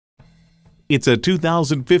It's a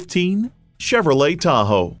 2015 Chevrolet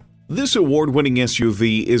Tahoe. This award-winning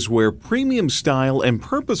SUV is where premium style and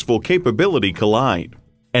purposeful capability collide.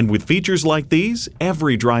 And with features like these,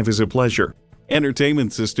 every drive is a pleasure.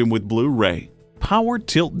 Entertainment system with Blu-ray, power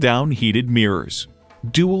tilt-down heated mirrors,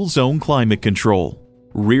 dual-zone climate control,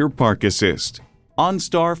 rear park assist,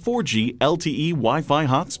 OnStar 4G LTE Wi-Fi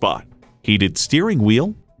hotspot, heated steering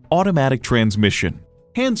wheel, automatic transmission,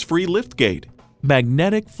 hands-free liftgate,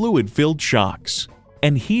 magnetic fluid-filled shocks,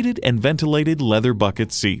 and heated and ventilated leather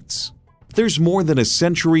bucket seats. There's more than a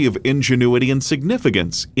century of ingenuity and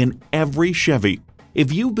significance in every Chevy.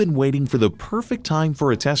 If you've been waiting for the perfect time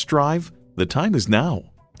for a test drive, the time is now.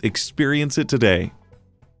 Experience it today.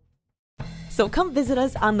 So come visit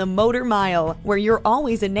us on the Motor Mile, where you're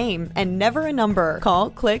always a name and never a number. Call,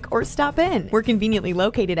 click, or stop in. We're conveniently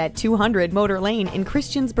located at 200 Motor Lane in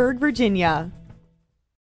Christiansburg, Virginia.